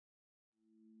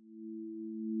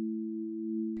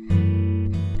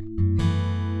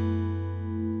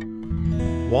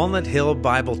Walnut Hill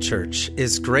Bible Church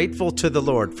is grateful to the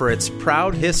Lord for its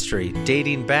proud history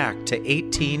dating back to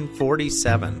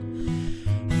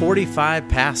 1847. 45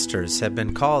 pastors have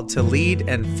been called to lead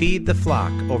and feed the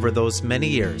flock over those many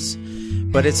years,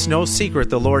 but it's no secret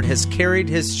the Lord has carried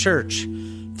His church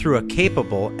through a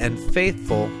capable and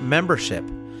faithful membership.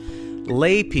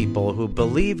 Lay people who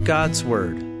believe God's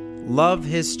Word, love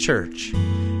His church,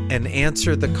 and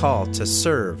answer the call to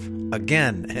serve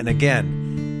again and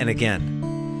again and again.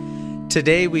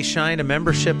 Today we shine a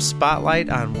membership spotlight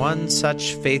on one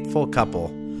such faithful couple,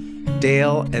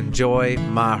 Dale and Joy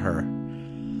Maher.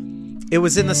 It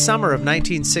was in the summer of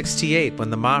 1968 when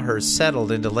the Mahers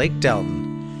settled into Lake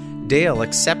Delton, Dale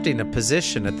accepting a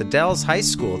position at the Dells High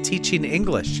School teaching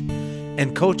English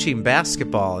and coaching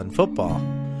basketball and football.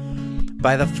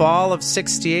 By the fall of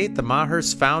 '68, the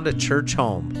Mahers found a church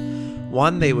home,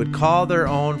 one they would call their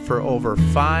own for over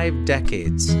 5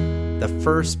 decades, the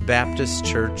First Baptist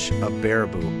Church of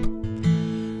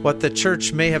Baraboo. What the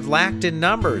church may have lacked in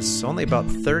numbers, only about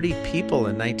 30 people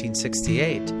in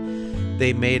 1968,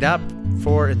 they made up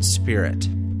for in spirit.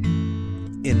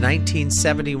 In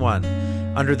 1971,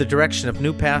 under the direction of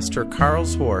new pastor Carl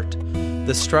Swart,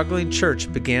 the struggling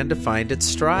church began to find its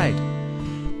stride.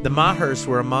 The Mahers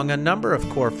were among a number of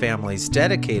core families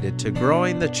dedicated to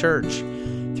growing the church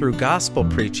through gospel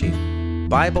preaching,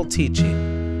 Bible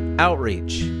teaching,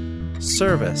 outreach,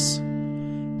 service,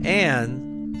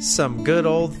 and some good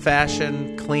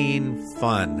old-fashioned clean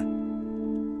fun.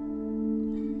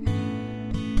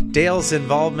 Dale's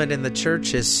involvement in the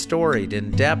church is storied in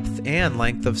depth and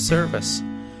length of service.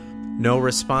 No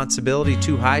responsibility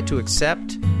too high to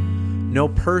accept, no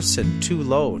person too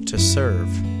low to serve.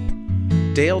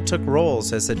 Dale took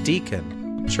roles as a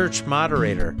deacon, church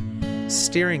moderator,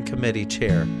 steering committee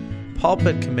chair,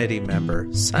 pulpit committee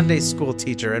member, Sunday school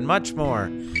teacher, and much more.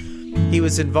 He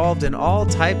was involved in all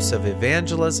types of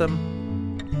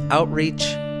evangelism, outreach,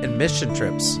 and mission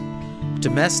trips,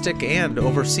 domestic and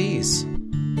overseas.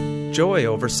 Joy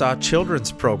oversaw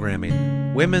children's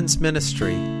programming, women's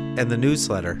ministry, and the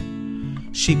newsletter.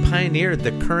 She pioneered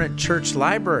the current church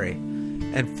library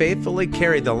and faithfully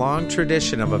carried the long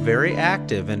tradition of a very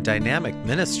active and dynamic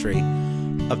ministry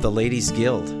of the Ladies'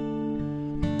 Guild.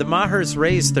 The Mahers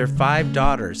raised their 5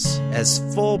 daughters as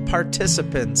full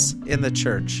participants in the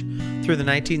church through the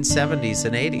 1970s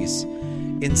and 80s,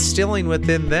 instilling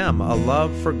within them a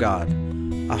love for God,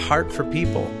 a heart for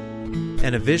people,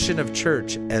 and a vision of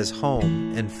church as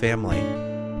home and family.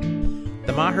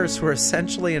 The Mahers were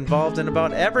essentially involved in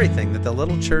about everything that the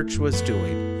little church was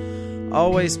doing,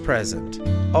 always present,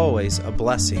 always a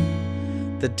blessing.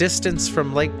 The distance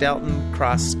from Lake Delton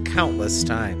crossed countless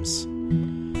times.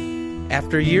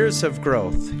 After years of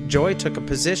growth, Joy took a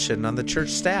position on the church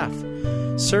staff,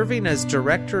 serving as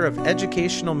Director of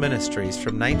Educational Ministries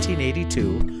from 1982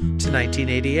 to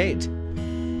 1988.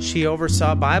 She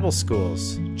oversaw Bible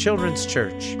schools, children's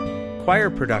church, choir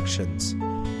productions,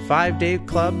 5-day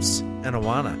clubs, and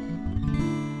Awana.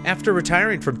 After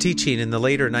retiring from teaching in the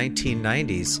later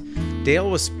 1990s, Dale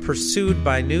was pursued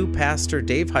by new pastor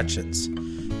Dave Hutchins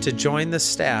to join the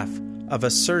staff of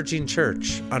a surging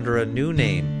church under a new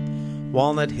name,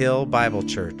 Walnut Hill Bible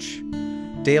Church.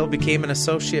 Dale became an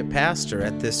associate pastor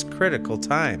at this critical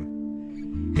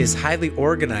time. His highly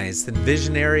organized and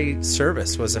visionary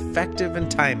service was effective and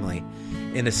timely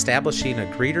in establishing a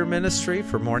greeter ministry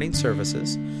for morning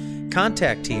services,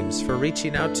 contact teams for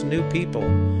reaching out to new people,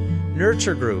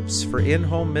 nurture groups for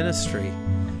in-home ministry,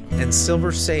 and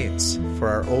Silver Saints for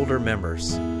our older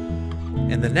members,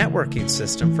 and the networking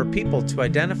system for people to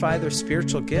identify their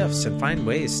spiritual gifts and find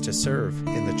ways to serve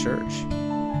in the church.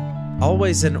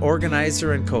 Always an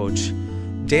organizer and coach,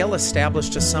 Dale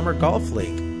established a summer golf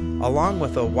league, along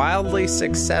with a wildly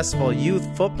successful youth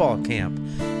football camp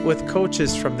with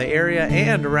coaches from the area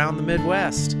and around the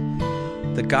Midwest.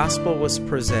 The gospel was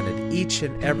presented each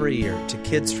and every year to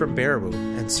kids from Baraboo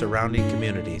and surrounding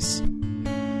communities.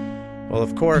 Well,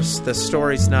 of course, the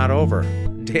story's not over.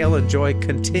 Dale and Joy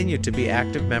continue to be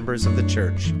active members of the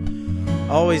church,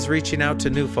 always reaching out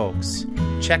to new folks,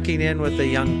 checking in with the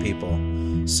young people,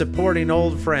 supporting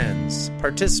old friends,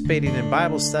 participating in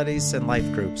Bible studies and life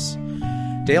groups.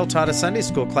 Dale taught a Sunday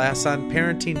school class on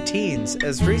parenting teens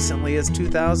as recently as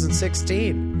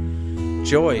 2016.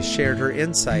 Joy shared her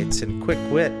insights and quick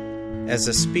wit as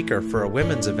a speaker for a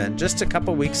women's event just a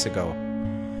couple weeks ago.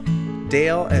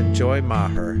 Dale and Joy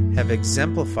Maher have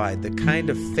exemplified the kind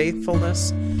of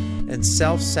faithfulness and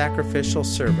self-sacrificial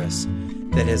service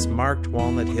that has marked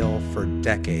Walnut Hill for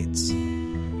decades.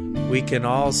 We can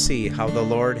all see how the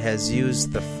Lord has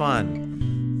used the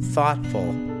fun,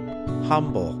 thoughtful,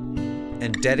 humble,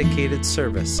 and dedicated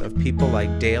service of people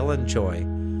like Dale and Joy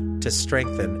to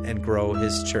strengthen and grow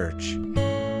his church.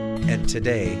 And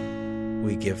today,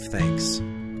 we give thanks.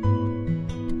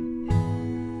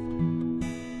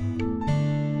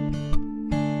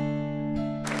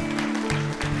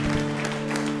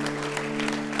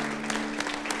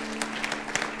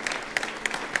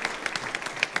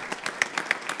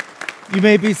 You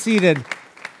may be seated.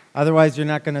 Otherwise, you're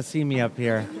not going to see me up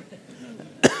here.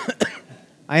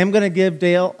 I am going to give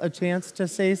Dale a chance to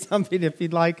say something if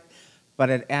he'd like, but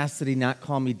I'd ask that he not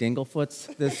call me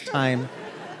Dinglefoots this time.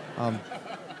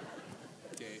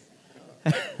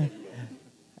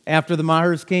 After the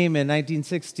Mahers came in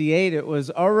 1968, it was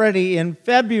already in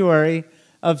February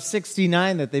of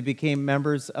 69 that they became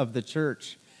members of the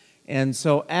church. And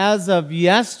so as of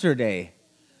yesterday,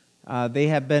 they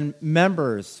have been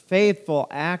members, faithful,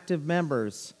 active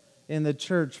members in the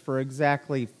church for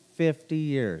exactly 50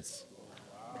 years.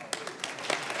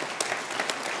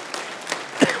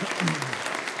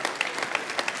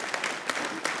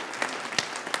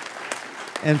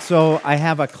 And so I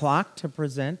have a clock to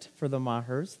present for the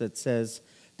Mahers that says,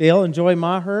 Dale and Joy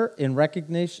Maher in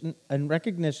recognition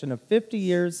of 50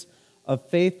 years of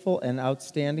faithful and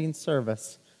outstanding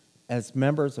service as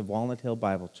members of Walnut Hill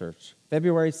Bible Church,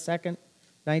 February 2nd,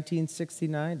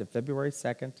 1969 to February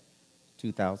 2nd,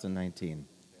 2019.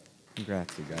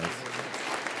 Congrats, you guys.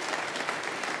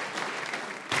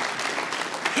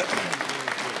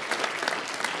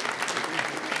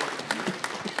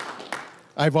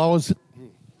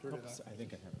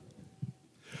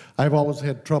 I've always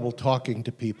had trouble talking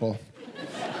to people,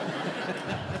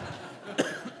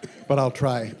 but I'll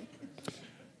try.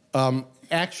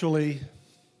 Actually,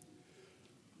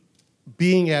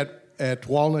 being at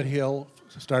Walnut Hill,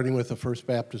 starting with the First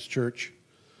Baptist Church,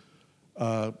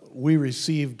 we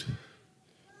received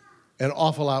an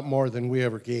awful lot more than we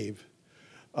ever gave.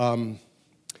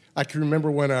 I can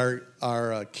remember when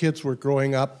our kids were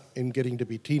growing up and getting to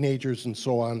be teenagers and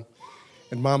so on,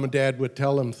 and Mom and Dad would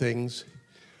tell them things,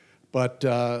 but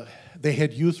they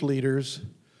had youth leaders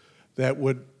that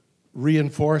would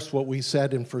reinforce what we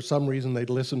said, and for some reason they'd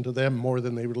listen to them more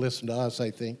than they would listen to us,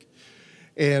 I think.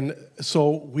 And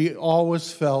so we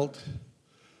always felt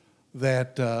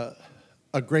that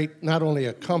a great, not only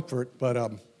a comfort, but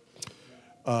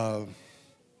a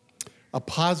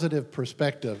positive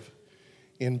perspective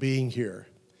in being here.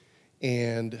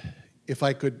 And if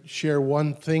I could share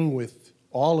one thing with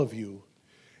all of you,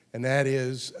 and that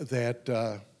is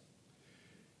that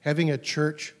having a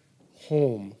church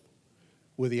home,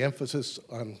 with the emphasis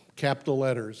on capital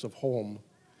letters of home,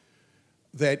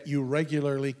 that you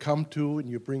regularly come to and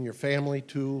you bring your family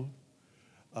to,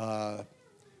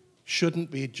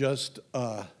 shouldn't be just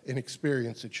an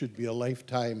experience. It should be a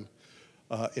lifetime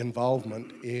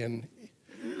involvement, and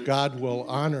God will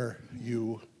honor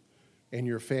you and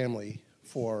your family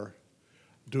for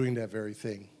doing that very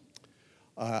thing.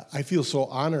 I feel so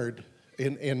honored,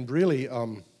 and really,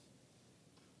 how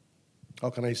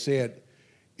can I say it?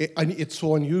 It's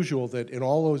so unusual that in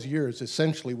all those years,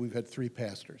 essentially, we've had 3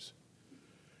 pastors.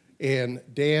 And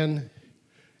Dan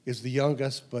is the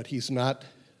youngest, but he's not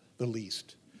the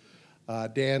least.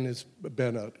 Dan has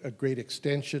been a great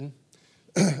extension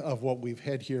of what we've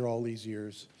had here all these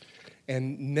years.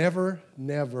 And never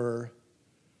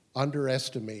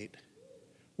underestimate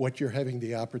what you're having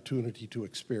the opportunity to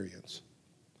experience.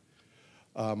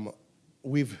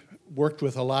 We've worked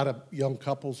with a lot of young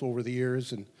couples over the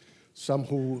years, and some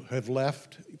who have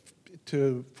left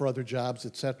for other jobs,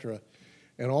 etc.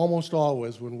 And almost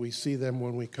always when we see them,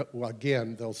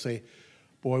 again, they'll say,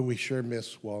 boy, we sure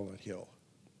miss Walnut Hill.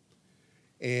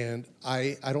 And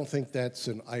I don't think that's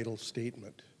an idle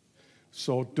statement.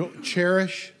 So don't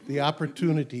cherish the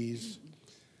opportunities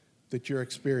that you're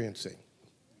experiencing,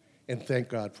 and thank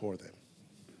God for them.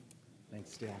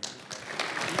 Thanks, Dale.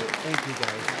 Thank you,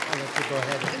 guys. I'll let you go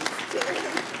ahead.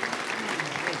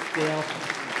 Thanks, Dale.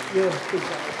 You're a good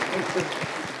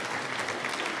guy.